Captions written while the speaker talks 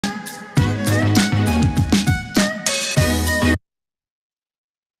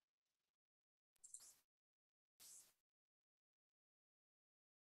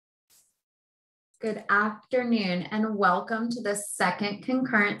Good afternoon, and welcome to the second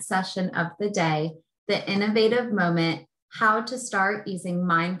concurrent session of the day, the innovative moment, how to start using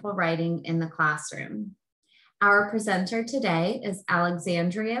mindful writing in the classroom. Our presenter today is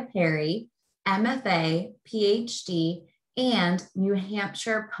Alexandria Perry, MFA, PhD, and New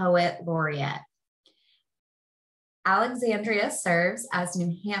Hampshire Poet Laureate. Alexandria serves as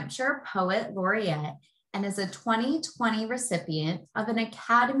New Hampshire Poet Laureate and is a 2020 recipient of an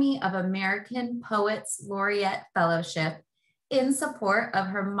Academy of American Poets Laureate Fellowship in support of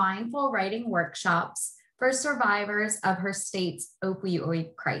her mindful writing workshops for survivors of her state's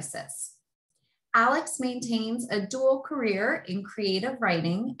opioid crisis. Alex maintains a dual career in creative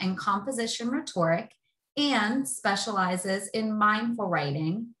writing and composition rhetoric and specializes in mindful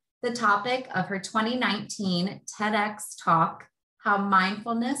writing, the topic of her 2019 TEDx talk, How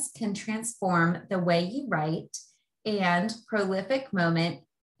Mindfulness Can Transform the Way You Write, and Prolific Moment,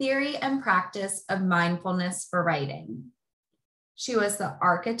 Theory and Practice of Mindfulness for Writing. She was the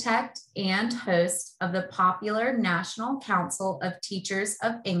architect and host of the popular National Council of Teachers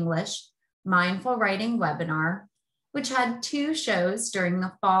of English Mindful Writing webinar, which had 2 shows during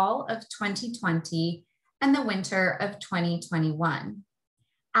the fall of 2020 and the winter of 2021.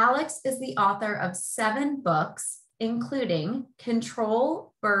 Alex is the author of 7 books, including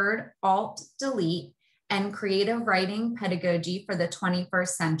Control, Bird, Alt, Delete, and Creative Writing Pedagogy for the 21st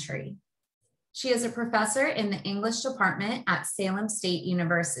Century. She is a professor in the English department at Salem State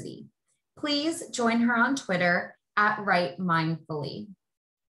University. Please join her on Twitter at Write Mindfully.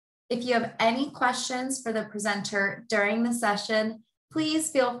 If you have any questions for the presenter during the session,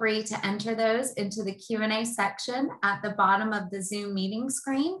 please feel free to enter those into the Q&A section at the bottom of the Zoom meeting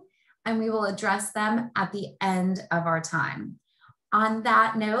screen, and we will address them at the end of our time. On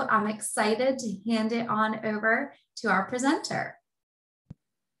that note, I'm excited to hand it on over to our presenter.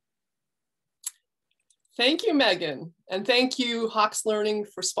 Thank you, Megan. And thank you, Hawks Learning,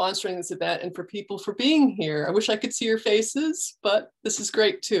 for sponsoring this event and for people for being here. I wish I could see your faces, but this is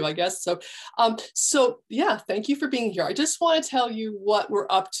great too, I guess. So yeah, thank you for being here. I just want to tell you what we're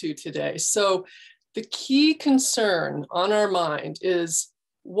up to today. So the key concern on our mind is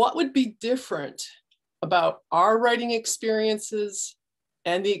what would be different about our writing experiences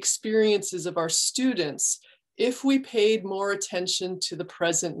and the experiences of our students if we paid more attention to the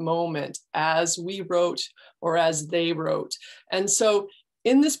present moment as we wrote or as they wrote. And so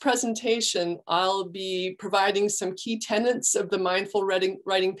in this presentation, I'll be providing some key tenets of the mindful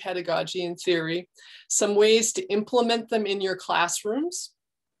writing pedagogy and theory, some ways to implement them in your classrooms,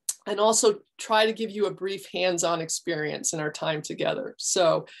 and also try to give you a brief hands-on experience in our time together.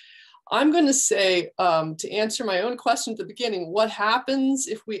 So I'm going to say, to answer my own question at the beginning, what happens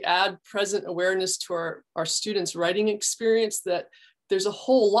if we add present awareness to our students' writing experience? That there's a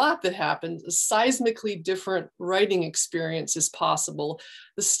whole lot that happens. A seismically different writing experience is possible.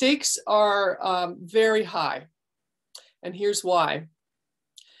 The stakes are very high, and here's why.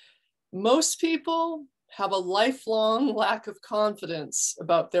 Most people have a lifelong lack of confidence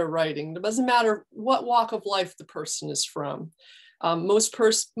about their writing. It doesn't matter what walk of life the person is from. Most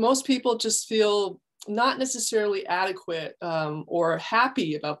people just feel not necessarily adequate or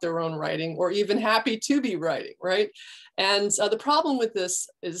happy about their own writing, or even happy to be writing, right? And the problem with this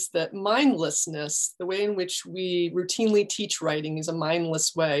is that mindlessness, the way in which we routinely teach writing, is a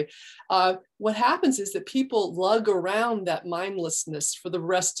mindless way. What happens is that people lug around that mindlessness for the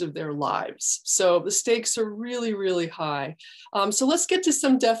rest of their lives. So the stakes are really, really high. So let's get to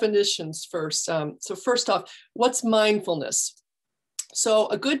some definitions first. So first off, what's mindfulness? So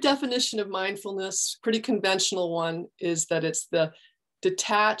a good definition of mindfulness, pretty conventional one, is that it's the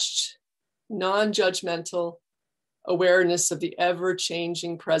detached, non-judgmental awareness of the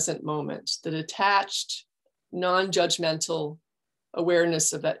ever-changing present moment. The detached, non-judgmental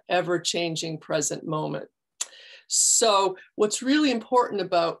awareness of that ever-changing present moment. So what's really important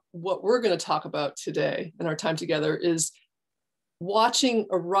about what we're going to talk about today in our time together is watching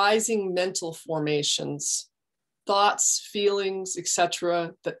arising mental formations, thoughts, feelings,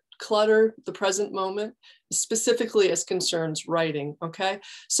 etc., that clutter the present moment, specifically as concerns writing, okay?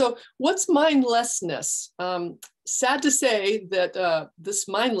 So what's mindlessness? Sad to say that this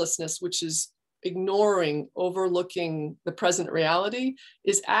mindlessness, which is ignoring, overlooking the present reality,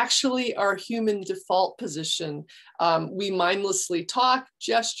 is actually our human default position. We mindlessly talk,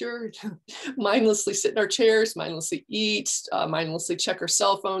 gesture, mindlessly sit in our chairs, mindlessly eat, mindlessly check our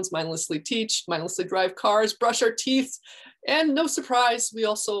cell phones, mindlessly teach, mindlessly drive cars, brush our teeth, and no surprise, we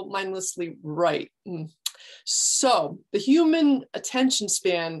also mindlessly write. So the human attention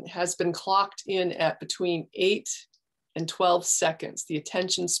span has been clocked in at between 8 and 12 seconds, the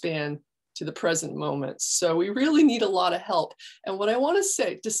attention span to the present moment. So we really need a lot of help. And what I want to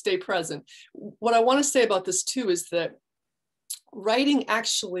say, to stay present, what I want to say about this too is that writing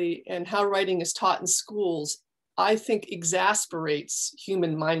actually, and how writing is taught in schools, I think exasperates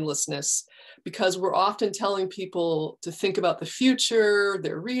human mindlessness, because we're often telling people to think about the future,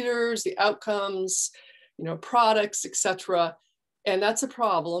 their readers, the outcomes, products, etc. And that's a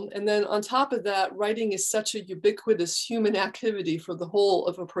problem. And then on top of that, writing is such a ubiquitous human activity for the whole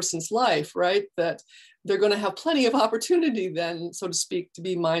of a person's life, right? That they're going to have plenty of opportunity then, so to speak, to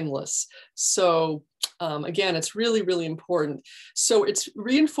be mindless. So again, it's really, really important. So it's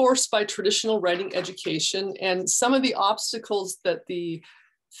reinforced by traditional writing education, and some of the obstacles that the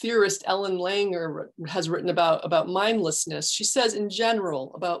theorist Ellen Langer has written about mindlessness. She says in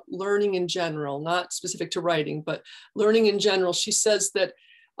general, about learning in general, not specific to writing, but learning in general. She says that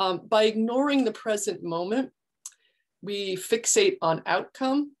by ignoring the present moment, we fixate on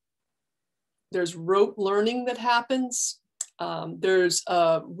outcome. There's rote learning that happens. There's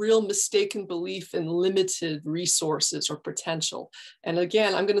a real mistaken belief in limited resources or potential. And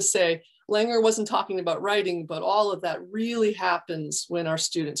again, I'm going to say, Langer wasn't talking about writing, but all of that really happens when our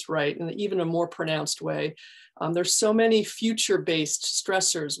students write, in even a more pronounced way. There's so many future-based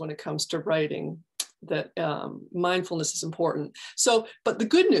stressors when it comes to writing that mindfulness is important. So, but the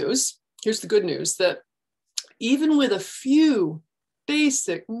good news, here's the good news, that even with a few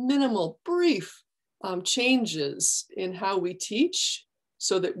basic, minimal, brief changes in how we teach,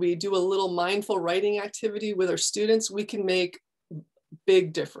 so that we do a little mindful writing activity with our students, we can make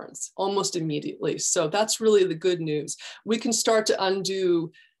big difference almost immediately. So that's really the good news. We can start to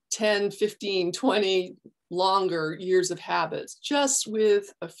undo 10, 15, 20 longer years of habits just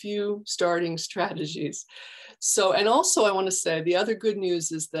with a few starting strategies. So, and also I want to say the other good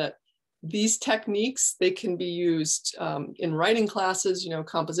news is that these techniques, they can be used in writing classes,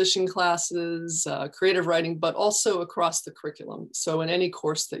 composition classes, creative writing, but also across the curriculum. So in any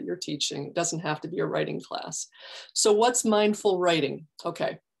course that you're teaching, it doesn't have to be a writing class. So what's mindful writing?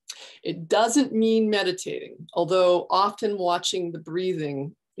 Okay, it doesn't mean meditating, although often watching the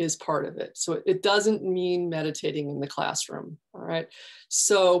breathing is part of it. So it doesn't mean meditating in the classroom, all right?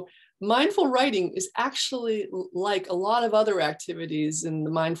 So mindful writing is actually like a lot of other activities in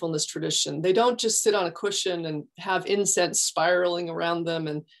the mindfulness tradition. They don't just sit on a cushion and have incense spiraling around them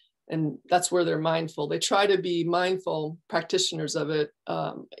and that's where they're mindful. They try to be mindful practitioners of it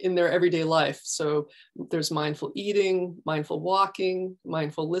in their everyday life. So there's mindful eating, mindful walking,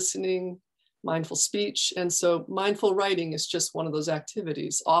 mindful listening, mindful speech. And so mindful writing is just one of those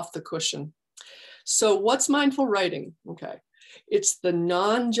activities off the cushion. So what's mindful writing? Okay. It's the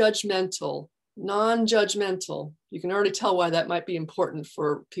non-judgmental. You can already tell why that might be important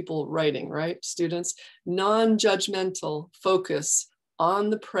for people writing, right? Students, non-judgmental focus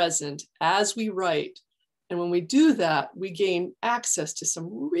on the present as we write. And when we do that, we gain access to some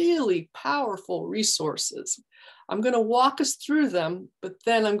really powerful resources. I'm going to walk us through them, but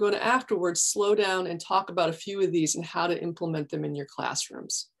then I'm going to afterwards slow down and talk about a few of these and how to implement them in your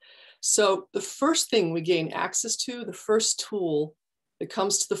classrooms. So the first thing we gain access to, the first tool that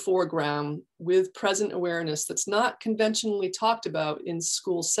comes to the foreground with present awareness that's not conventionally talked about in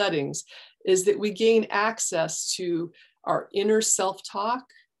school settings, is that we gain access to our inner self-talk,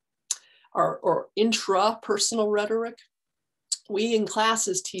 or intrapersonal rhetoric. We in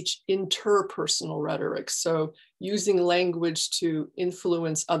classes teach interpersonal rhetoric, so using language to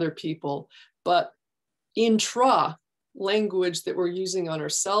influence other people, but intra language that we're using on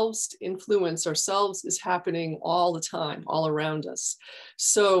ourselves to influence ourselves is happening all the time, all around us.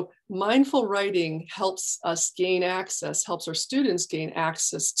 So mindful writing helps us gain access, helps our students gain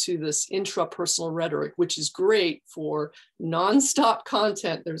access to this intrapersonal rhetoric, which is great for nonstop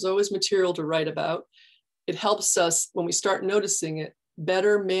content. There's always material to write about. It helps us, when we start noticing it,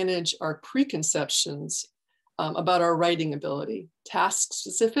 better manage our preconceptions about our writing ability, task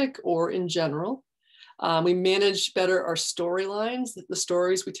specific or in general. We manage better our storylines, the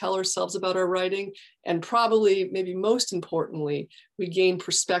stories we tell ourselves about our writing, and probably, maybe most importantly, we gain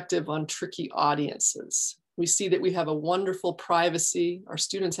perspective on tricky audiences. We see that we have a wonderful privacy. Our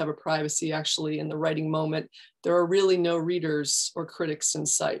students have a privacy actually in the writing moment. There are really no readers or critics in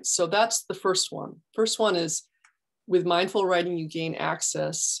sight. So that's the first one. First one is, with mindful writing, you gain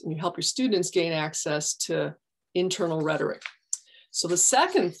access and you help your students gain access to internal rhetoric. So the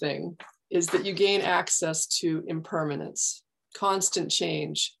second thing is that you gain access to impermanence, constant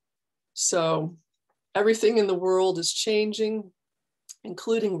change. So everything in the world is changing,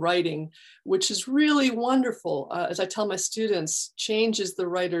 including writing, which is really wonderful. As I tell my students, change is the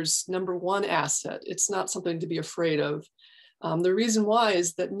writer's #1 asset. It's not something to be afraid of. The reason why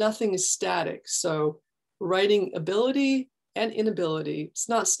is that nothing is static. So writing ability and inability, it's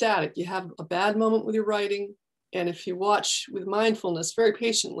not static. You have a bad moment with your writing, and if you watch with mindfulness very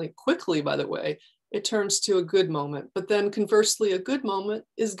patiently, quickly, by the way, it turns to a good moment. But then conversely, a good moment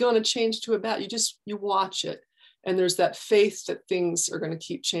is going to change to a bad. You watch it. And there's that faith that things are going to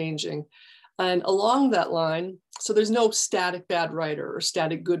keep changing. And along that line, so there's no static bad writer or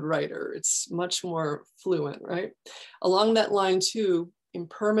static good writer. It's much more fluent, right? Along that line too,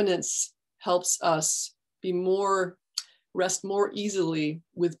 impermanence helps us rest more easily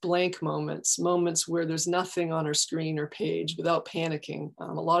with blank moments, moments where there's nothing on our screen or page without panicking.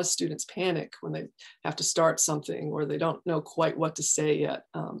 A lot of students panic when they have to start something or they don't know quite what to say yet.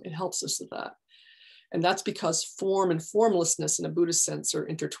 It helps us with that. And that's because form and formlessness in a Buddhist sense are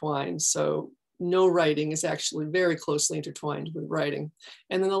intertwined. So no writing is actually very closely intertwined with writing.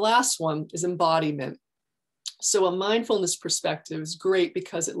 And then the last one is embodiment. So a mindfulness perspective is great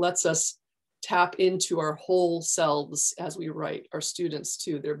because it lets us tap into our whole selves as we write, our students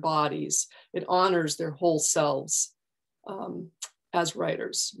too, their bodies. It honors their whole selves as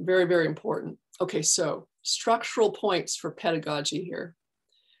writers. Very, very important. Okay, so structural points for pedagogy here.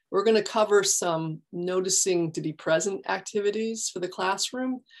 We're going to cover some noticing to be present activities for the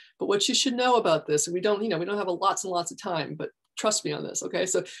classroom, but what you should know about this, and we don't have lots and lots of time, but trust me on this, okay?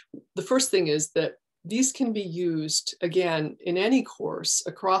 So the first thing is that these can be used, again, in any course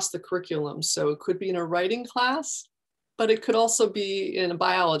across the curriculum. So it could be in a writing class, but it could also be in a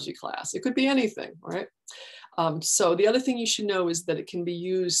biology class. It could be anything, right? So the other thing you should know is that it can be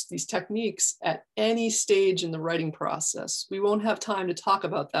used, these techniques, at any stage in the writing process. We won't have time to talk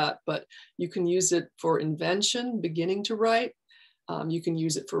about that, but you can use it for invention, beginning to write. You can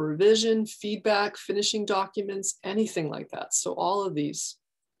use it for revision, feedback, finishing documents, anything like that. So all of these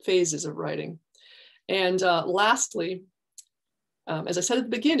phases of writing. And lastly, as I said at the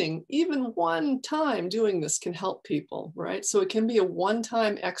beginning, even one time doing this can help people, right? So it can be a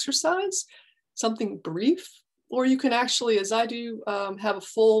one-time exercise, something brief, or you can actually, as I do, have a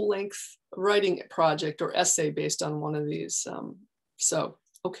full-length writing project or essay based on one of these.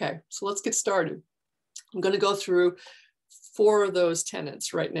 Okay, so let's get started. I'm going to go through 4 of those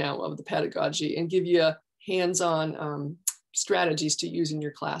tenets right now of the pedagogy and give you hands-on strategies to use in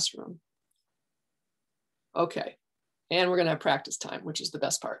your classroom. Okay, and we're going to have practice time, which is the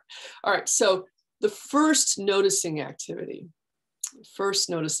best part. All right, so the first noticing activity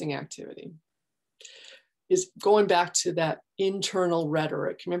is going back to that internal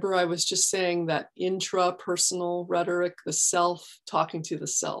rhetoric. Remember, I was just saying that intrapersonal rhetoric, the self talking to the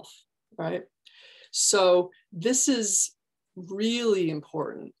self, right? So this is really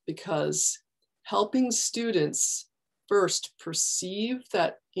important because helping students first perceive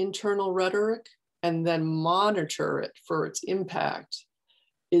that internal rhetoric and then monitor it for its impact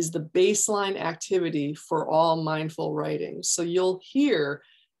is the baseline activity for all mindful writing. So you'll hear,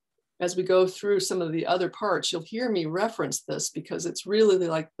 as we go through some of the other parts, you'll hear me reference this because it's really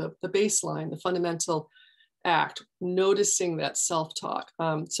like the baseline, the fundamental act, noticing that self-talk.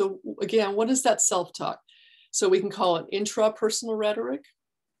 So again, what is that self-talk? So we can call it intrapersonal rhetoric,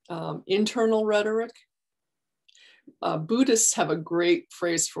 internal rhetoric. Buddhists have a great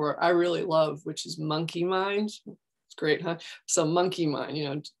phrase for it I really love, which is monkey mind. It's great, huh? So monkey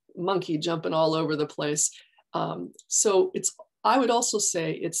mind, monkey jumping all over the place. So I would also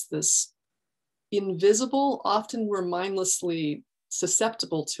say it's this invisible, often we're mindlessly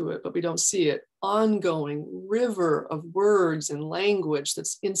susceptible to it, but we don't see it, ongoing river of words and language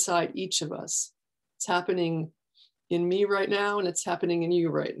that's inside each of us. It's happening in me right now, and it's happening in you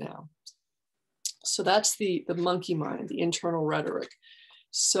right now. So that's the monkey mind, the internal rhetoric.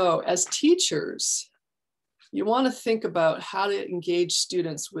 So as teachers, you want to think about how to engage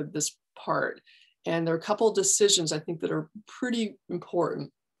students with this part. And there are a couple of decisions I think that are pretty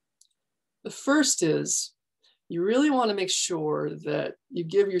important. The first is you really want to make sure that you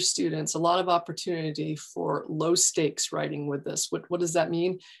give your students a lot of opportunity for low stakes writing with this. What does that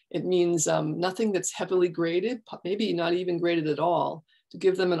mean? It means nothing that's heavily graded, maybe not even graded at all, to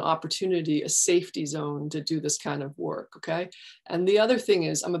give them an opportunity, a safety zone to do this kind of work, okay? And the other thing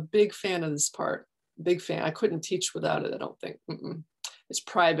is, I'm a big fan of this part, big fan. I couldn't teach without it, I don't think. It's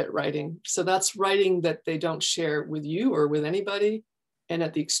private writing. So that's writing that they don't share with you or with anybody. And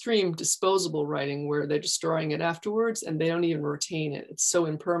at the extreme, disposable writing where they're destroying it afterwards and they don't even retain it. It's so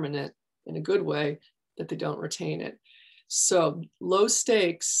impermanent in a good way that they don't retain it. So low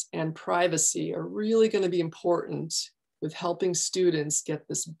stakes and privacy are really going to be important with helping students get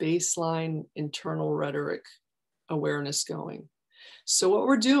this baseline internal rhetoric awareness going. So what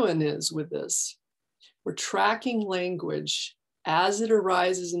we're doing is with this, We're tracking language as it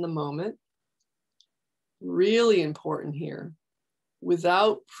arises in the moment. Really important here,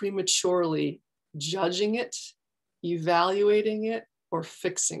 without prematurely judging it, evaluating it, or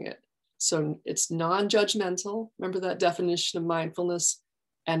fixing it. So it's non-judgmental. Remember that definition of mindfulness,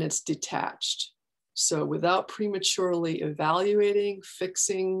 and it's detached. So without prematurely evaluating,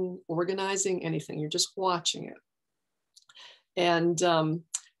 fixing, organizing anything, you're just watching it. And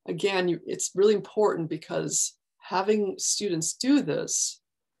again, it's really important because having students do this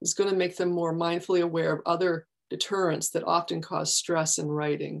is going to make them more mindfully aware of other deterrents that often cause stress in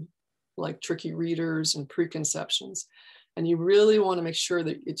writing, like tricky readers and preconceptions. And you really want to make sure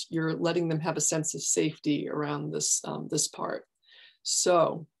that you're letting them have a sense of safety around this, this part.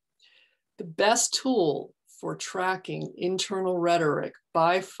 So the best tool for tracking internal rhetoric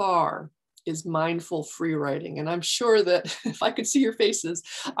by far is mindful free writing. And I'm sure that if I could see your faces,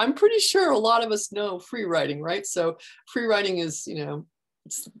 I'm pretty sure a lot of us know free writing, right? So free writing is, you know,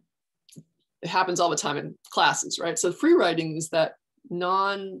 it happens all the time in classes, right? So free writing is that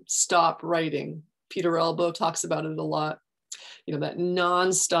non-stop writing. Peter Elbow talks about it a lot. You know, that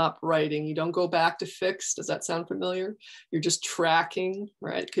non-stop writing. You don't go back to fix. Does that sound familiar? You're just tracking,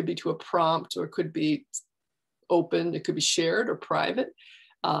 right? It could be to a prompt, or it could be open. It could be shared or private.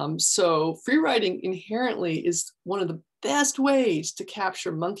 So free writing inherently is one of the best ways to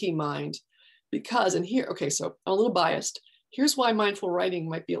capture monkey mind, because, and here, okay, so I'm a little biased. Here's why mindful writing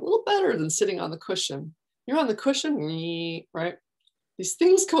might be a little better than sitting on the cushion. You're on the cushion, right? These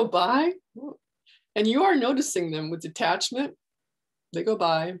things go by and you are noticing them with detachment. They go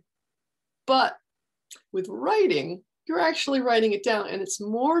by. But with writing, you're actually writing it down and it's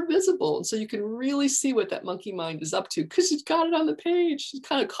more visible. And so you can really see what that monkey mind is up to because you've got it on the page. You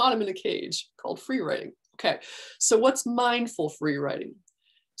kind of caught him in a cage, called free writing. Okay, so what's mindful free writing?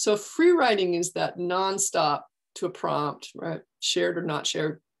 So free writing is that nonstop to a prompt, right? Shared or not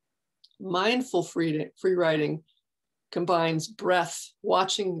shared. Mindful free writing combines breath,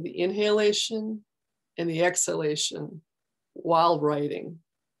 watching the inhalation and the exhalation while writing.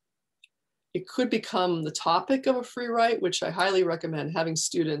 It could become the topic of a free write, which I highly recommend having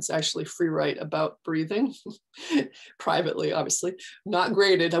students actually free write about breathing, privately, obviously, not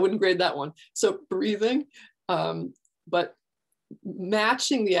graded. I wouldn't grade that one. So breathing, but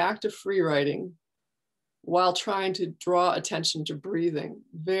matching the act of free writing while trying to draw attention to breathing.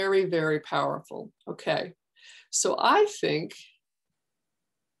 Very, very powerful. Okay, so I think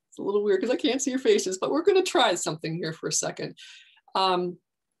it's a little weird because I can't see your faces, but we're going to try something here for a second.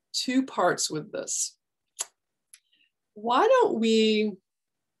 Two parts with this. Why don't we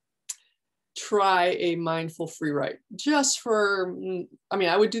try a mindful free write just for, I mean,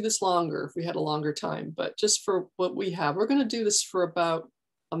 I would do this longer if we had a longer time, but just for what we have, we're going to do this for about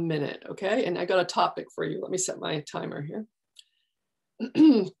a minute, okay? And I got a topic for you. Let me set my timer here.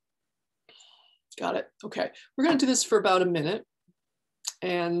 Got it. Okay. We're going to do this for about a minute.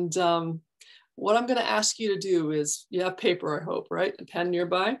 And what I'm going to ask you to do is, you have paper, I hope, right? A pen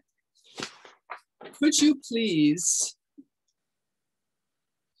nearby. Could you please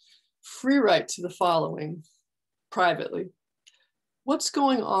free write to the following privately? What's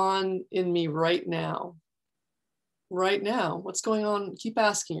going on in me right now? Right now, what's going on? Keep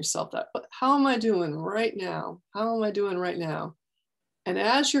asking yourself that. But how am I doing right now? How am I doing right now? And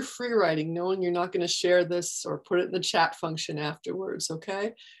as you're free writing, knowing you're not going to share this or put it in the chat function afterwards,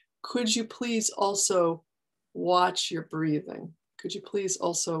 okay? Could you please also watch your breathing? Could you please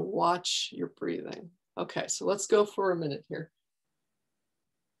also watch your breathing? Okay, so let's go for a minute here.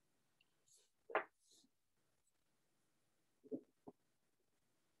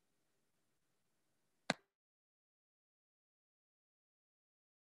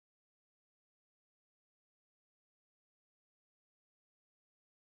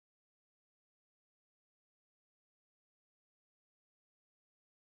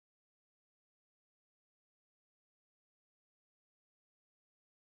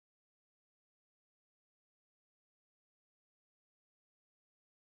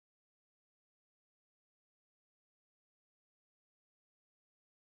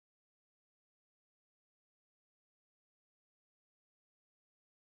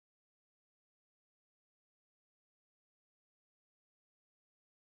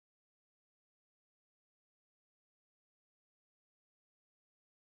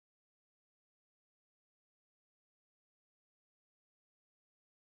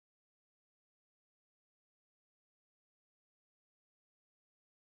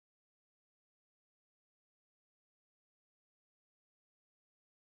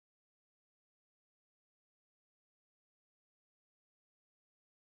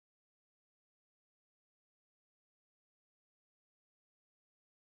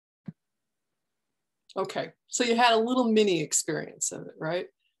 Okay, so you had a little mini experience of it, right?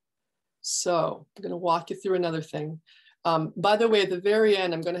 So I'm going to walk you through another thing. By the way, at the very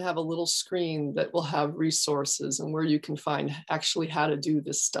end, I'm going to have a little screen that will have resources and where you can find actually how to do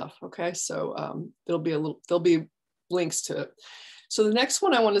this stuff. Okay, so there'll be links to it. So the next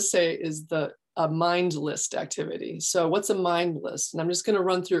one I want to say is the mindless activity. So what's a mindless? And I'm just going to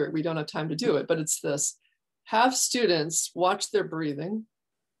run through it. We don't have time to do it, but it's this: have students watch their breathing,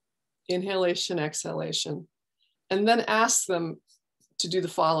 inhalation, exhalation, and then ask them to do the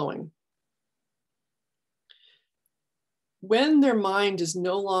following. When their mind is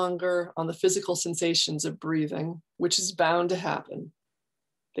no longer on the physical sensations of breathing, which is bound to happen,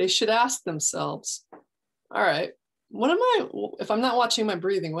 they should ask themselves, all right, if I'm not watching my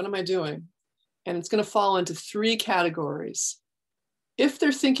breathing, what am I doing? And it's going to fall into 3 categories. If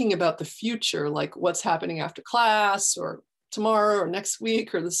they're thinking about the future, like what's happening after class or tomorrow or next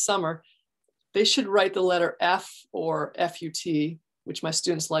week or this summer, they should write the letter F or FUT, which my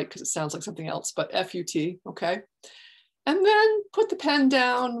students like because it sounds like something else, but FUT, okay? And then put the pen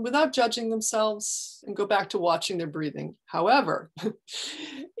down without judging themselves and go back to watching their breathing. However,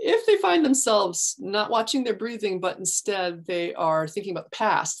 if they find themselves not watching their breathing, but instead they are thinking about the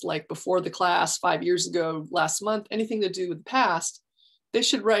past, like before the class, 5 years ago, last month, anything to do with the past, they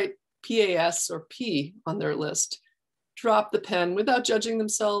should write PAS or P on their list. Drop the pen without judging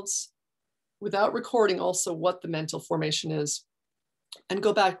themselves, without recording also what the mental formation is, and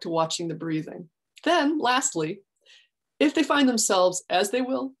go back to watching the breathing. Then lastly, if they find themselves, as they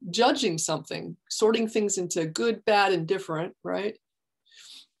will, judging something, sorting things into good, bad, and different, right?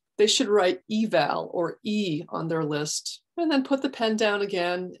 They should write eval or E on their list and then put the pen down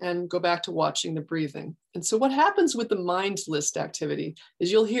again and go back to watching the breathing. And so what happens with the mind list activity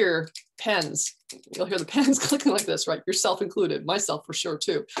is you'll hear pens. You'll hear the pens clicking like this, right? Yourself included, myself for sure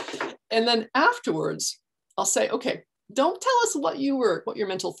too. And then afterwards, I'll say, okay, don't tell us what your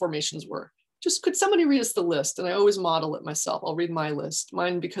mental formations were. Just could somebody read us the list? And I always model it myself. I'll read my list.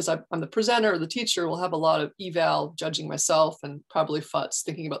 Mine, because I'm the presenter or the teacher, will have a lot of eval, judging myself, and probably futs,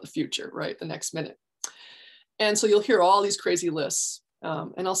 thinking about the future, right? The next minute. And so you'll hear all these crazy lists.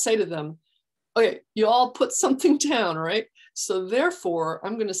 And I'll say to them, okay, you all put something down, right? So therefore,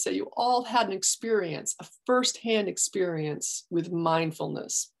 I'm going to say you all had an experience, a firsthand experience with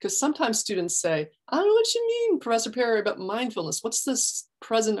mindfulness. Because sometimes students say, I don't know what you mean, Professor Perry, about mindfulness. What's this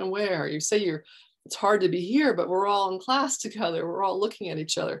present aware? You say it's hard to be here, but we're all in class together. We're all looking at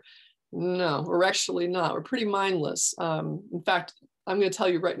each other. No, we're actually not. We're pretty mindless. In fact, I'm going to tell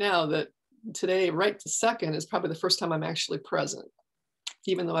you right now that today, right this second, is probably the first time I'm actually present.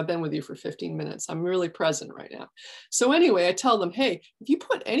 Even though I've been with you for 15 minutes, I'm really present right now. So anyway, I tell them, hey, if you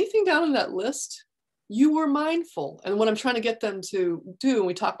put anything down on that list, you were mindful. And what I'm trying to get them to do, and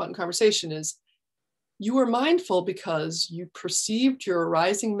we talk about in conversation, is you were mindful because you perceived your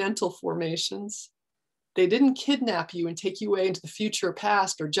arising mental formations. They didn't kidnap you and take you away into the future or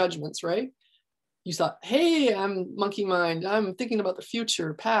past or judgments, right? You thought, hey, I'm monkey mind. I'm thinking about the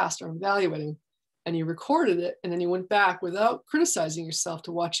future, past, or I'm evaluating. And you recorded it, and then you went back without criticizing yourself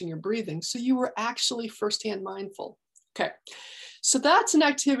to watching your breathing. So you were actually firsthand mindful. Okay, so that's an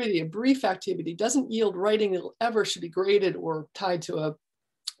activity, a brief activity. Doesn't yield writing that ever should be graded or tied to a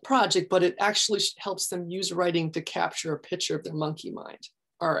project, but it actually helps them use writing to capture a picture of their monkey mind.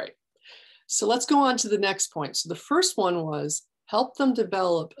 All right, so let's go on to the next point. So the first one was help them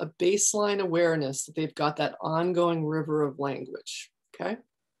develop a baseline awareness that they've got that ongoing river of language. Okay,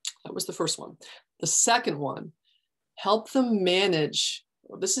 that was the first one. The second one, help them manage.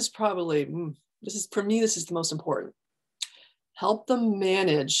 This is for me, this is the most important. Help them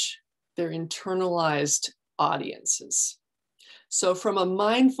manage their internalized audiences. So from a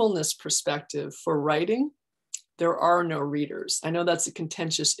mindfulness perspective for writing, there are no readers. I know that's a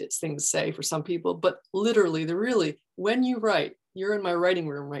contentious thing to say for some people, but literally, when you write, you're in my writing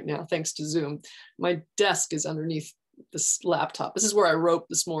room right now, thanks to Zoom. My desk is underneath this laptop. This is where I wrote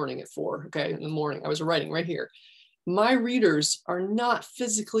this morning at 4, okay, in the morning. I was writing right here. My readers are not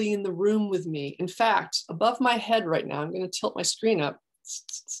physically in the room with me. In fact, above my head right now, I'm going to tilt my screen up.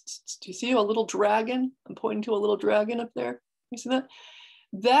 Do you see a little dragon? I'm pointing to a little dragon up there. You see that?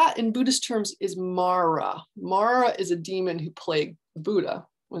 That in Buddhist terms is Mara. Mara is a demon who plagued Buddha.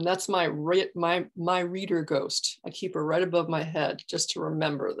 And that's my reader ghost. I keep her right above my head just to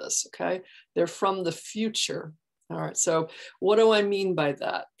remember this, okay? They're from the future. All right, so what do I mean by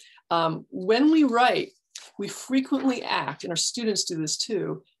that? When we write, we frequently act, and our students do this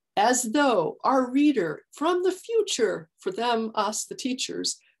too, as though our reader from the future, for them, us, the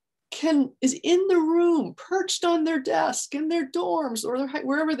teachers, is in the room, perched on their desk, in their dorms, or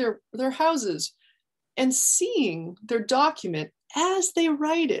wherever their houses, and seeing their document as they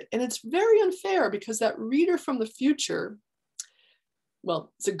write it. And it's very unfair because that reader from the future,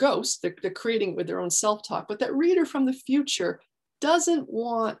 well, it's a ghost, they're creating with their own self-talk, but that reader from the future doesn't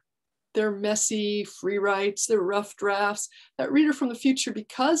want their messy free writes, their rough drafts. That reader from the future,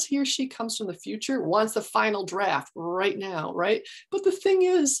 because he or she comes from the future, wants the final draft right now, right? But the thing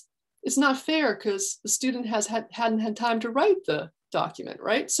is, it's not fair because the student hadn't had time to write the document,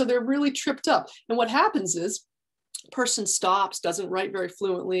 right? So they're really tripped up. And what happens is, person stops, doesn't write very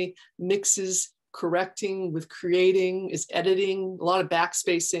fluently, mixes correcting with creating, is editing, a lot of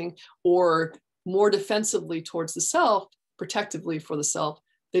backspacing, or more defensively towards the self, protectively for the self.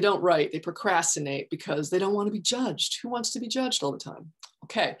 They don't write, they procrastinate because they don't want to be judged. Who wants to be judged all the time?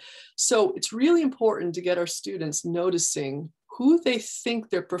 Okay, so it's really important to get our students noticing who they think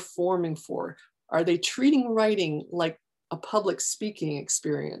they're performing for. Are they treating writing like a public speaking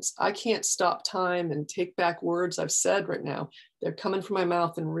experience? I can't stop time and take back words I've said right now. They're coming from my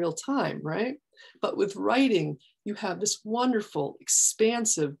mouth in real time, right? But with writing, you have this wonderful,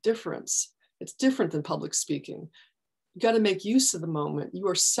 expansive difference. It's different than public speaking. You got to make use of the moment. You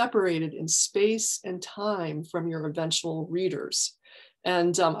are separated in space and time from your eventual readers.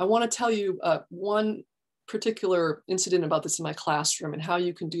 And I want to tell you one particular incident about this in my classroom and how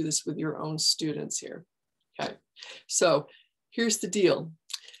you can do this with your own students here. Okay, so here's the deal.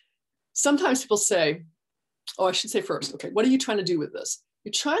 Sometimes people say, oh, I should say first, okay, what are you trying to do with this?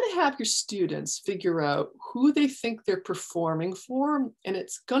 You're trying to have your students figure out who they think they're performing for, and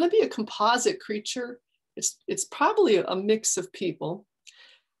it's going to be a composite creature. It's probably a mix of people.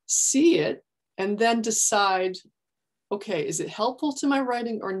 See it, and then decide, okay, is it helpful to my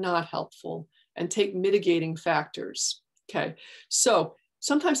writing or not helpful? And take mitigating factors. Okay, so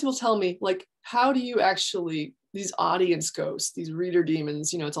sometimes people tell me, like, how do you actually, these audience ghosts, these reader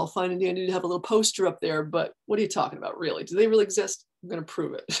demons, you know, it's all fine and dandy to have a little poster up there, but what are you talking about, really? Do they really exist? I'm going to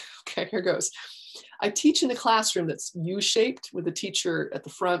prove it. Okay, here goes. I teach in a classroom that's U-shaped with the teacher at the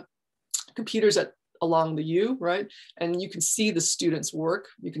front, computers along the U, right? And you can see the students' work.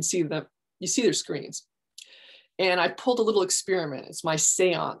 You can see them, you see their screens. And I pulled a little experiment. It's my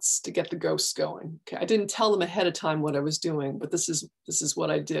seance to get the ghosts going. Okay, I didn't tell them ahead of time what I was doing, but this is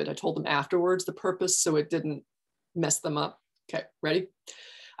what I did. I told them afterwards the purpose so it didn't mess them up. Okay, ready?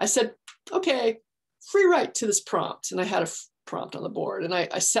 I said, okay, free write to this prompt. And I had a prompt on the board. And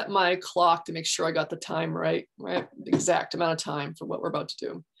I set my clock to make sure I got the time right? The exact amount of time for what we're about to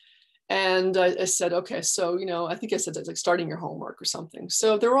do. And I said, okay, so, you know, I think I said it's like starting your homework or something.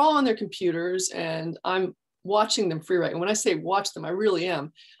 So they're all on their computers and I'm watching them free write. And when I say watch them, I really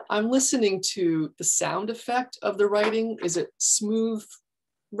am. I'm listening to the sound effect of the writing. Is it smooth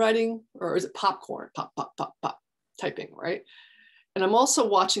writing or is it popcorn? Pop, pop, pop, pop, typing, right? And I'm also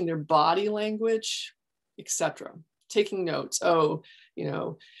watching their body language, etc. Taking notes. Oh, you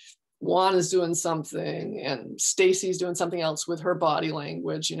know, Juan is doing something and Stacy's doing something else with her body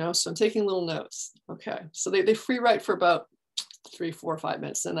language, you know? So I'm taking little notes. Okay, so they free write for about 3, 4, 5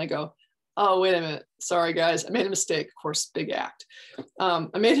 minutes. And I go, oh, wait a minute. Sorry, guys. I made a mistake. Of course, big act. I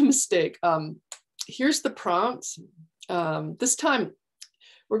made a mistake. Here's the prompt. This time,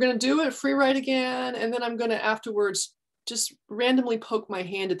 we're going to do it free write again. And then I'm going to afterwards just randomly poke my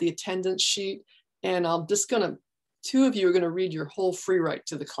hand at the attendance sheet. And I'm just going to, 2 of you are going to read your whole free write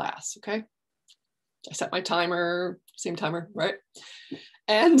to the class. Okay. I set my timer, same timer, right?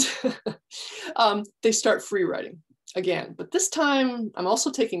 And they start free writing again, but this time I'm also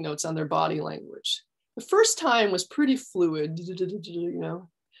taking notes on their body language. The first time was pretty fluid, you know.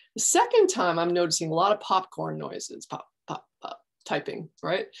 The second time I'm noticing a lot of popcorn noises, pop, pop, pop, typing,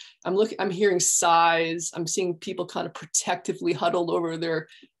 right? I'm hearing sighs. I'm seeing people kind of protectively huddled over their,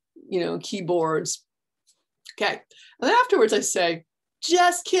 you know, keyboards. Okay, and then afterwards I say,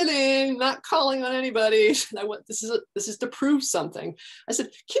 just kidding, not calling on anybody. This is to prove something. I said,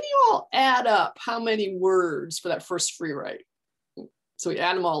 can you all add up how many words for that first free write? So we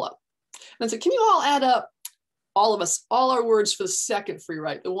add them all up. And I said, can you all add up, all of us, all our words for the second free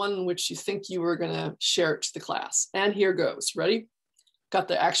write, the one in which you think you were going to share it to the class? And here goes. Ready? Got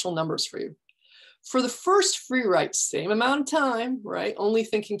the actual numbers for you. For the first free write, same amount of time, right? Only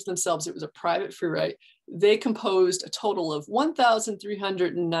thinking to themselves it was a private free write. They composed a total of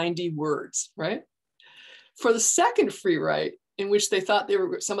 1,390 words, right? For the second free write, in which they thought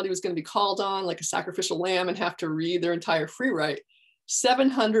somebody was going to be called on like a sacrificial lamb and have to read their entire free write,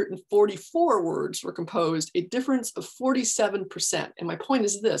 744 words were composed, a difference of 47%. And my point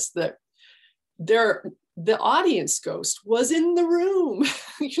is this, that the audience ghost was in the room,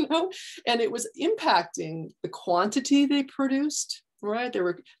 you know, and it was impacting the quantity they produced right? They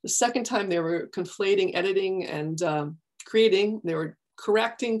were, the second time they were conflating editing and creating. They were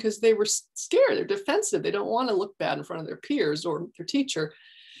correcting because they were scared, they're defensive. They don't want to look bad in front of their peers or their teacher.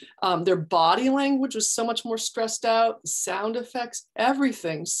 Their body language was so much more stressed out, the sound effects,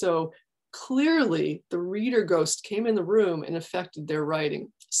 everything. So clearly the reader ghost came in the room and affected their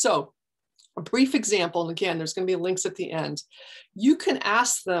writing. So a brief example, and again, there's going to be links at the end. You can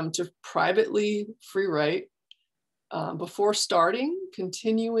ask them to privately free write before starting,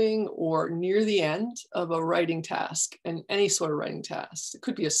 continuing, or near the end of a writing task, and any sort of writing task. It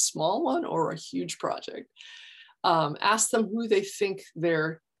could be a small one or a huge project. Ask them who they think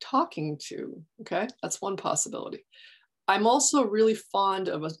they're talking to, okay? That's one possibility. I'm also really fond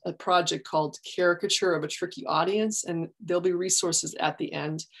of a project called Caricature of a Tricky Audience, and there'll be resources at the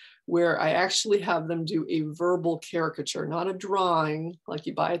end where I actually have them do a verbal caricature, not a drawing like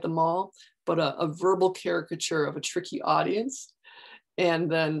you buy at the mall, but a verbal caricature of a tricky audience, and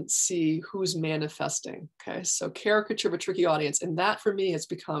then see who's manifesting, okay? So caricature of a tricky audience, and that for me has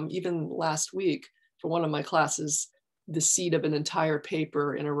become, even last week, for one of my classes, the seed of an entire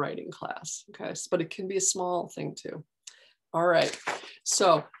paper in a writing class, okay? But it can be a small thing too. All right,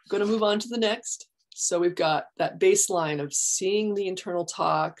 so I'm gonna move on to the next. So we've got that baseline of seeing the internal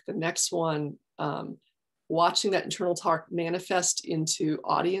talk. The next one, watching that internal talk manifest into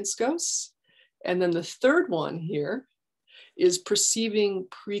audience ghosts. And then the third one here is perceiving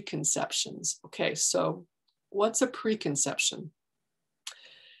preconceptions. Okay, so what's a preconception?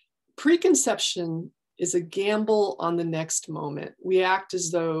 Preconception is a gamble on the next moment. We act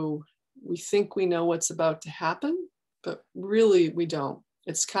as though we think we know what's about to happen, but really we don't.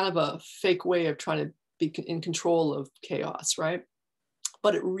 It's kind of a fake way of trying to be in control of chaos, right?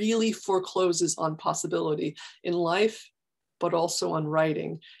 But it really forecloses on possibility in life, but also on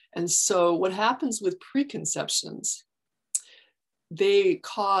writing. And so what happens with preconceptions, they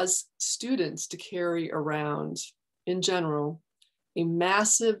cause students to carry around, in general, a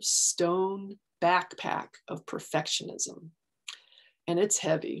massive stone backpack of perfectionism. And it's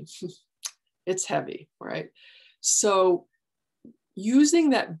heavy. It's heavy, right? So using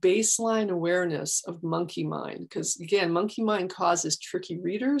that baseline awareness of monkey mind, because again, monkey mind causes tricky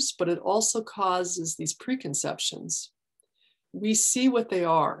readers, but it also causes these preconceptions. We see what they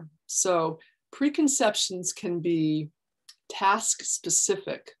are. So preconceptions can be task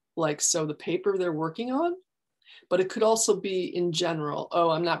specific, like, so the paper they're working on, but it could also be in general.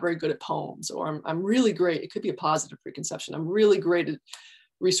 Oh, I'm not very good at poems, or I'm really great. It could be a positive preconception. I'm really great at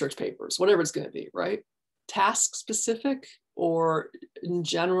research papers, whatever it's going to be, right? Task specific or in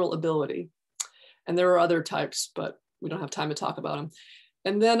general ability. And there are other types, but we don't have time to talk about them.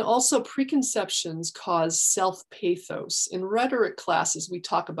 And then also preconceptions cause self-pathos. In rhetoric classes, we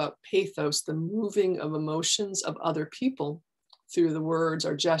talk about pathos, the moving of emotions of other people through the words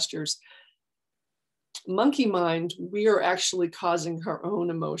or gestures. Monkey mind, we are actually causing our own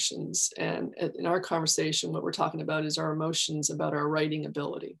emotions. And in our conversation, what we're talking about is our emotions about our writing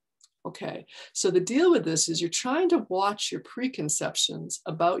ability. Okay, so the deal with this is you're trying to watch your preconceptions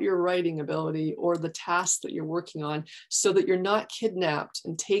about your writing ability or the task that you're working on so that you're not kidnapped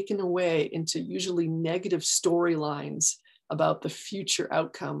and taken away into usually negative storylines about the future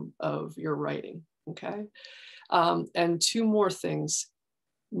outcome of your writing, okay? And two more things,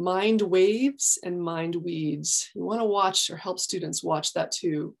 mind waves and mind weeds. You wanna watch or help students watch that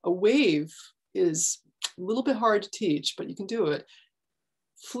too. A wave is a little bit hard to teach, but you can do it.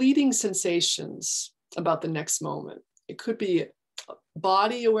 Fleeting sensations about the next moment. It could be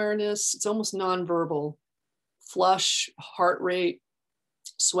body awareness, it's almost nonverbal, flush, heart rate,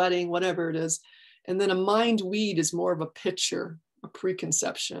 sweating, whatever it is. And then a mind weed is more of a picture, a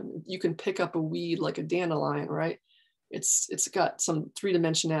preconception. You can pick up a weed like a dandelion, right? It's got some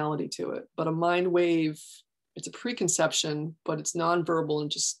three-dimensionality to it, but a mind wave, it's a preconception, but it's nonverbal and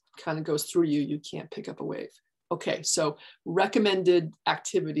just kind of goes through you. You can't pick up a wave. Okay, so recommended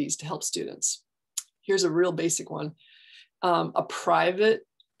activities to help students. Here's a real basic one. A private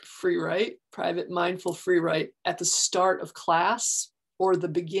free write, private mindful free write at the start of class or the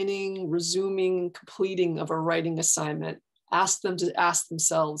beginning, resuming, completing of a writing assignment. Ask them to ask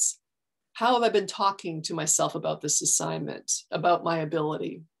themselves, how have I been talking to myself about this assignment, about my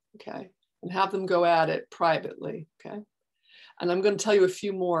ability, okay? And have them go at it privately, okay? And I'm going to tell you a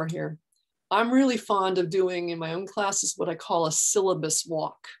few more here. I'm really fond of doing in my own classes what I call a syllabus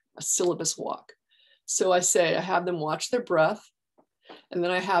walk, a syllabus walk. So I say, I have them watch their breath, and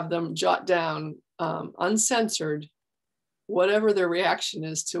then I have them jot down uncensored, whatever their reaction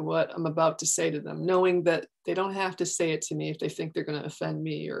is to what I'm about to say to them, knowing that they don't have to say it to me if they think they're going to offend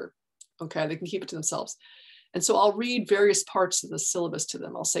me or, okay, they can keep it to themselves. And so I'll read various parts of the syllabus to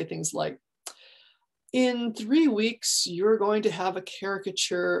them. I'll say things like, in 3 weeks, you're going to have a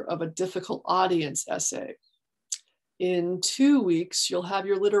caricature of a difficult audience essay. In 2 weeks, you'll have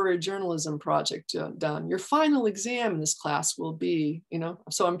your literary journalism project done. Your final exam in this class will be,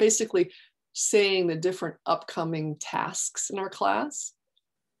 so I'm basically saying the different upcoming tasks in our class,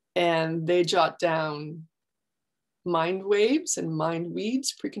 and they jot down mind waves and mind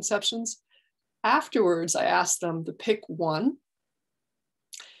weeds, preconceptions. Afterwards, I ask them to pick one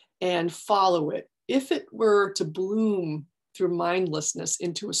and follow it. If it were to bloom through mindlessness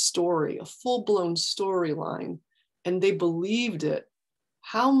into a story, a full-blown storyline, and they believed it,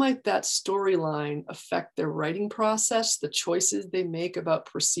 how might that storyline affect their writing process, the choices they make about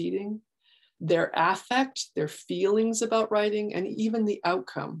proceeding, their affect, their feelings about writing, and even the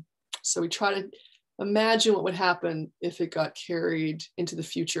outcome? So we try to imagine what would happen if it got carried into the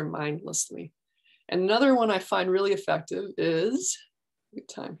future mindlessly. And another one I find really effective is, good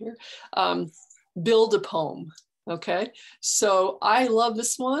time here, build a poem. Okay, so I love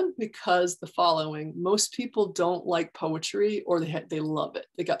this one because the following: most people don't like poetry, or they love it.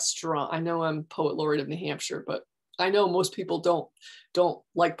 They got strong. I know I'm poet laureate of New Hampshire, but I know most people don't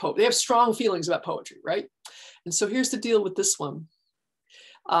like poetry. They have strong feelings about poetry, right? And so here's the deal with this one.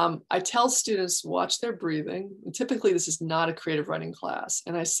 I tell students, watch their breathing. And typically this is not a creative writing class.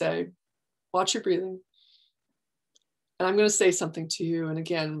 And I say, watch your breathing. And I'm going to say something to you. And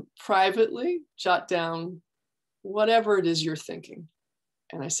again, privately, jot down whatever it is you're thinking.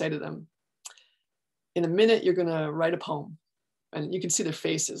 And I say to them, in a minute, you're going to write a poem. And you can see their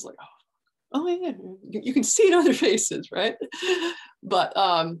faces like, oh yeah, you can see it on their faces, right? But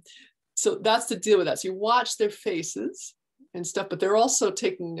so that's the deal with that. So you watch their faces and stuff, but they're also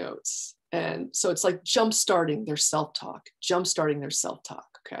taking notes. And so it's like jump-starting their self-talk,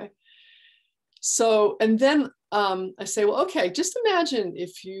 okay? So, and then I say, well, okay, just imagine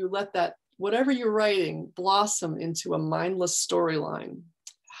if you let that, whatever you're writing, blossom into a mindless storyline.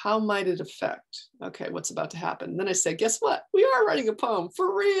 How might it affect? Okay, what's about to happen? And then I say, guess what? We are writing a poem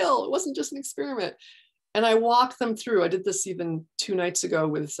for real. It wasn't just an experiment. And I walk them through. I did this even 2 nights ago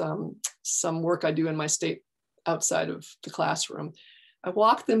with some work I do in my state outside of the classroom. I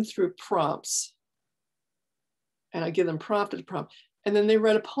walk them through prompts, and I give them prompt after prompt. And then they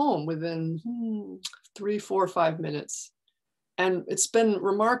read a poem within 3, 4, 5 minutes. And it's been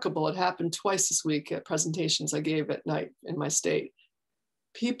remarkable. It happened twice this week at presentations I gave at night in my state.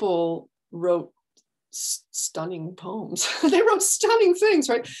 People wrote stunning poems. They wrote stunning things,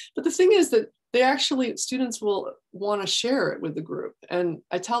 right? But the thing is that they actually, students will want to share it with the group. And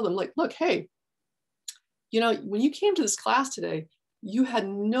I tell them, like, look, hey, when you came to this class today, you had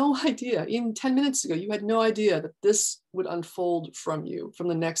no idea, even 10 minutes ago, you had no idea that this would unfold from you from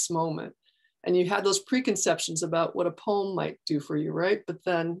the next moment. And you had those preconceptions about what a poem might do for you, right? But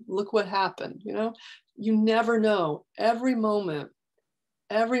then look what happened, You never know. Every moment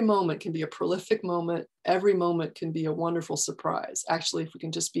can be a prolific moment. Every moment can be a wonderful surprise. Actually, if we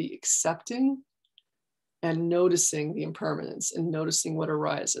can just be accepting and noticing the impermanence and noticing what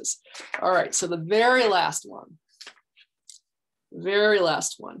arises. All right, so the very last one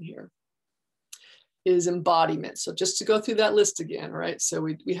here is embodiment. So just to go through that list again, right? So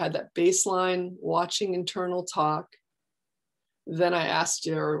we had that baseline, watching internal talk. Then I asked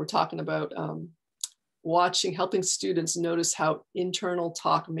you, or we're talking about helping students notice how internal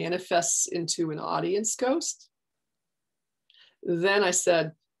talk manifests into an audience ghost. Then I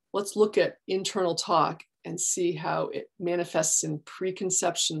said, let's look at internal talk and see how it manifests in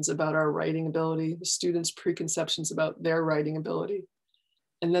preconceptions about our writing ability, the students' preconceptions about their writing ability.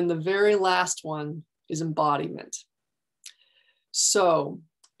 And then the very last one is embodiment. So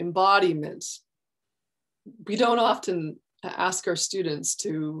embodiment, we don't often ask our students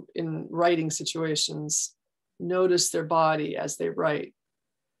to, in writing situations, notice their body as they write,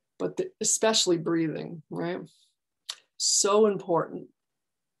 but especially breathing, right? So important,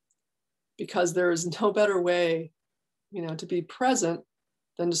 because there is no better way, to be present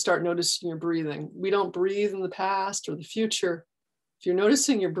than to start noticing your breathing. We don't breathe in the past or the future. If you're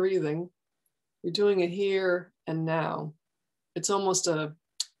noticing your breathing, you're doing it here and now. It's almost a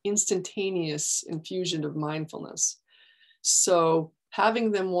instantaneous infusion of mindfulness. So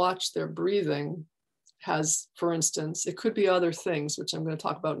having them watch their breathing has, for instance, it could be other things, which I'm going to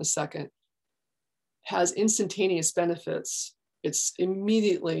talk about in a second, has instantaneous benefits. It's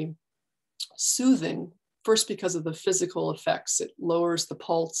immediately soothing, first because of the physical effects. It lowers the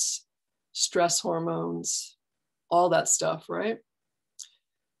pulse, stress hormones, all that stuff, right?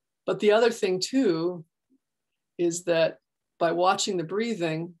 But the other thing too is that by watching the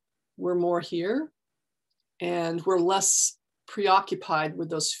breathing, we're more here and we're less preoccupied with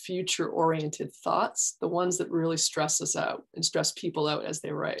those future-oriented thoughts, the ones that really stress us out and stress people out as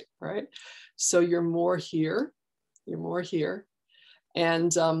they write, right? So you're more here, you're more here.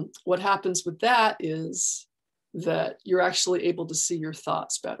 And what happens with that is that you're actually able to see your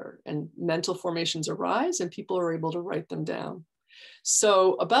thoughts better, and mental formations arise and people are able to write them down.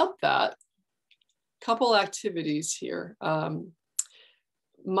 So about that, couple activities here.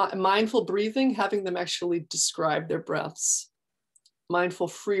 Mindful breathing, having them actually describe their breaths. Mindful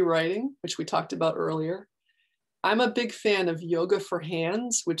free writing, which we talked about earlier. I'm a big fan of yoga for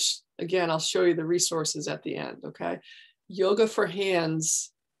hands, which again, I'll show you the resources at the end, okay? Yoga for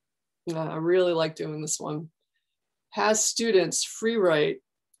hands, I really like doing this one, has students free write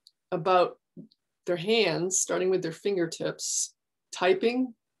about their hands, starting with their fingertips,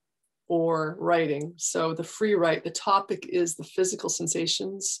 typing or writing. So the free write, the topic is the physical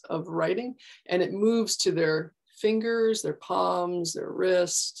sensations of writing, and it moves to their fingers, their palms, their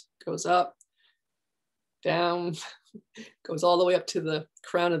wrist, goes up, down, goes all the way up to the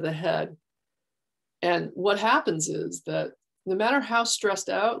crown of the head. And what happens is that no matter how stressed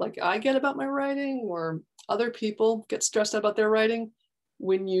out, like I get about my writing, or other people get stressed out about their writing,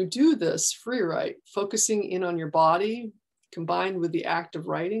 when you do this free write, focusing in on your body, combined with the act of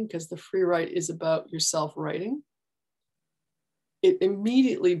writing, because the free write is about yourself writing, it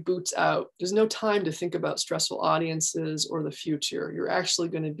immediately boots out. There's no time to think about stressful audiences or the future. You're actually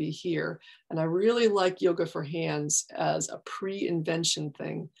going to be here. And I really like yoga for hands as a pre-invention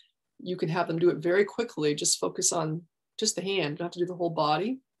thing. You can have them do it very quickly. Just focus on just the hand. You don't have to do the whole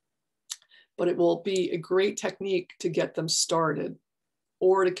body, but it will be a great technique to get them started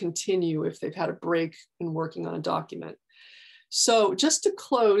or to continue if they've had a break in working on a document. So just to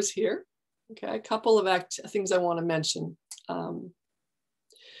close here, okay, a couple of things I want to mention.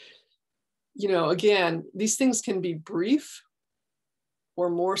 You know, again, these things can be brief or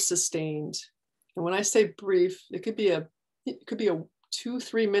more sustained. And when I say brief, it could be a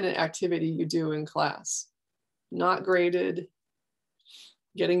 2-3 minute activity you do in class, not graded,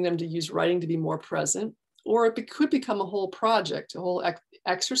 getting them to use writing to be more present, or it could become a whole project, a whole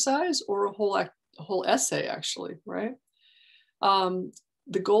exercise, or a whole essay actually, right?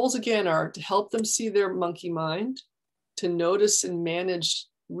 The goals again are to help them see their monkey mind, to notice and manage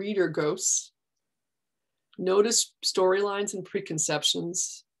reader ghosts, notice storylines and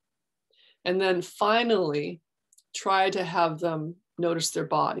preconceptions, and then finally try to have them notice their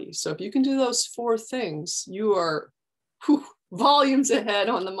body. So if you can do those 4 things, you are volumes ahead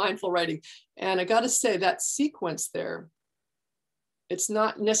on the mindful writing. And I got to say that sequence there, it's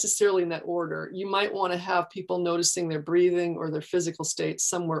not necessarily in that order. You might want to have people noticing their breathing or their physical state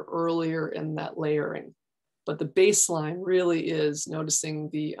somewhere earlier in that layering. But the baseline really is noticing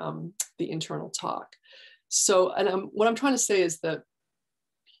the internal talk. So, and what I'm trying to say is that,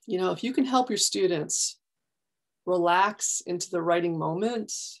 you know, if you can help your students relax into the writing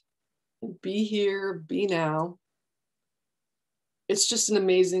moment, and be here, be now, it's just an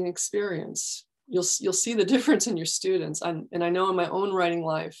amazing experience. You'll see the difference in your students. And I know in my own writing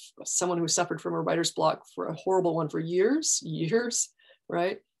life, someone who suffered from a writer's block, for a horrible one for years,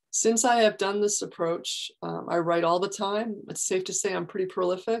 right? Since I have done this approach, I write all the time. It's safe to say I'm pretty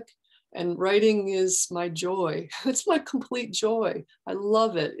prolific, and writing is my joy. It's my complete joy. I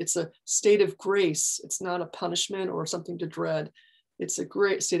love it. It's a state of grace. It's not a punishment or something to dread. It's a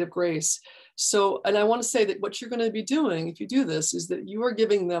great state of grace. So, and I want to say that what you're going to be doing if you do this is that you are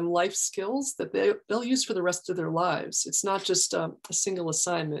giving them life skills that they'll use for the rest of their lives. It's not just a single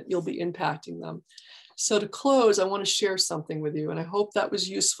assignment. You'll be impacting them. So to close, I want to share something with you, and I hope that was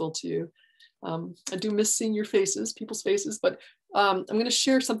useful to you. I do miss seeing your faces, people's faces, but I'm going to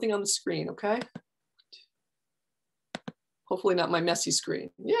share something on the screen, okay? Hopefully not my messy screen.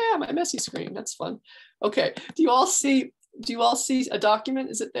 Yeah, my messy screen. That's fun. Okay. Do you all see a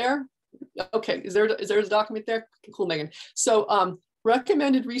document? Is it there? Okay. Is there a document there? Cool, Megan. So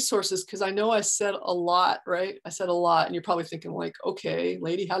recommended resources, because I know I said a lot, right? I said a lot, and you're probably thinking like, okay,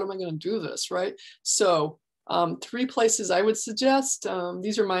 lady, how am I going to do this, right? So 3 places I would suggest.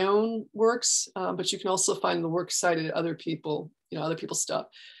 These are my own works, but you can also find the works cited at other people, other people's stuff.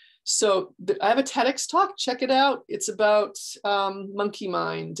 So I have a TEDx talk, check it out. It's about monkey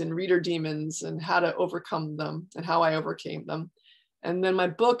mind and reader demons and how to overcome them and how I overcame them. And then my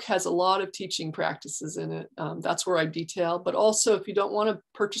book has a lot of teaching practices in it. That's where I detail, but also if you don't want to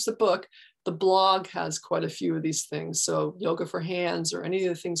purchase a book, the blog has quite a few of these things. So yoga for hands or any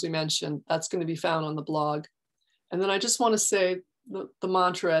of the things we mentioned, that's going to be found on the blog. And then I just want to say the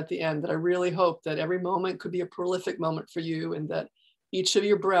mantra at the end that I really hope that every moment could be a prolific moment for you, and that each of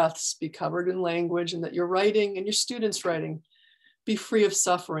your breaths be covered in language, and that your writing and your students' writing be free of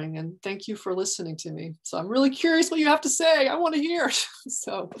suffering. And thank you for listening to me. So I'm really curious what you have to say. I want to hear.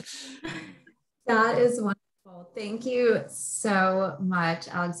 So that is wonderful. Thank you so much,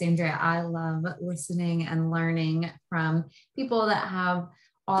 Alexandria. I love listening and learning from people that have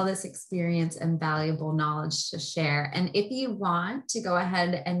all this experience and valuable knowledge to share. And if you want to go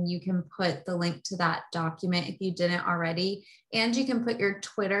ahead and you can put the link to that document if you didn't already, and you can put your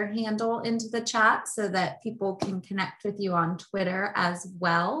Twitter handle into the chat so that people can connect with you on Twitter as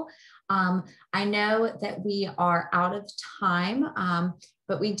well. I know that we are out of time,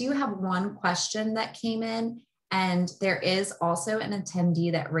 but we do have one question that came in. And there is also an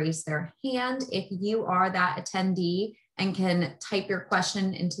attendee that raised their hand. If you are that attendee and can type your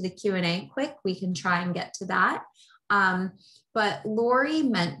question into the Q&A quick, we can try and get to that. But Lori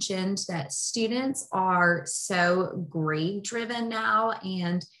mentioned that students are so grade driven now,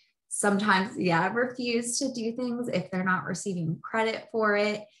 and sometimes, refuse to do things if they're not receiving credit for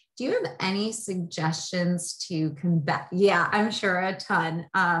it. Do you have any suggestions to combat? Yeah, I'm sure a ton.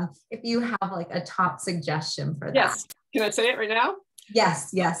 If you have like a top suggestion for that. Yes, can I say it right now?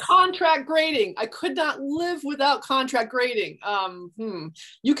 Yes. Contract grading. I could not live without contract grading.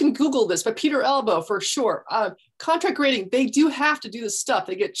 You can Google this, but Peter Elbow for sure. Contract grading, they do have to do this stuff.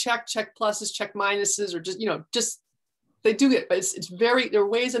 They get check pluses, check minuses, or just they do it, but there are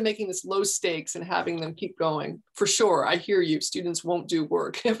ways of making this low stakes and having them keep going. For sure, I hear you. Students won't do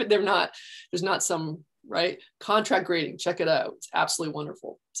work if there's not some, right? Contract grading, check it out. It's absolutely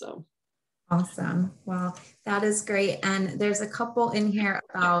wonderful. So. Awesome. Well, that is great. And there's a couple in here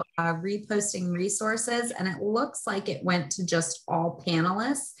about reposting resources, and it looks like it went to just all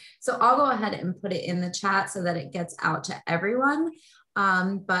panelists. So I'll go ahead and put it in the chat so that it gets out to everyone.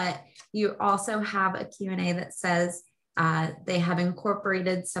 But you also have a Q&A that says they have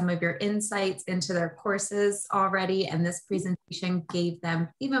incorporated some of your insights into their courses already, and this presentation gave them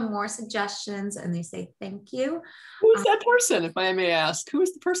even more suggestions, and they say thank you. Who is that person, if I may ask? Who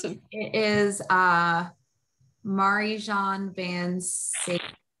is the person? It is Marie-Jean Van Sate.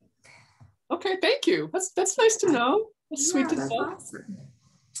 Okay, thank you. That's nice to know. That's sweet to know. Awesome.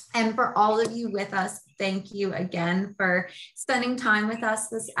 And for all of you with us, thank you again for spending time with us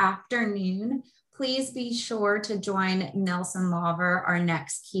this afternoon. Please be sure to join Nelson Lawver, our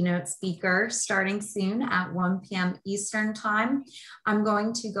next keynote speaker, starting soon at 1 p.m. Eastern time. I'm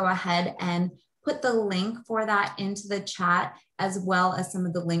going to go ahead and put the link for that into the chat, as well as some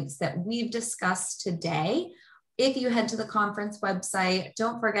of the links that we've discussed today. If you head to the conference website,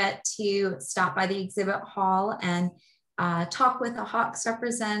 don't forget to stop by the exhibit hall and talk with a Hawks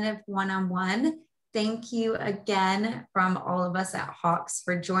representative one-on-one. Thank you again from all of us at Hawks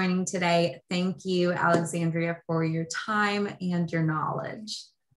for joining today. Thank you, Alexandria, for your time and your knowledge.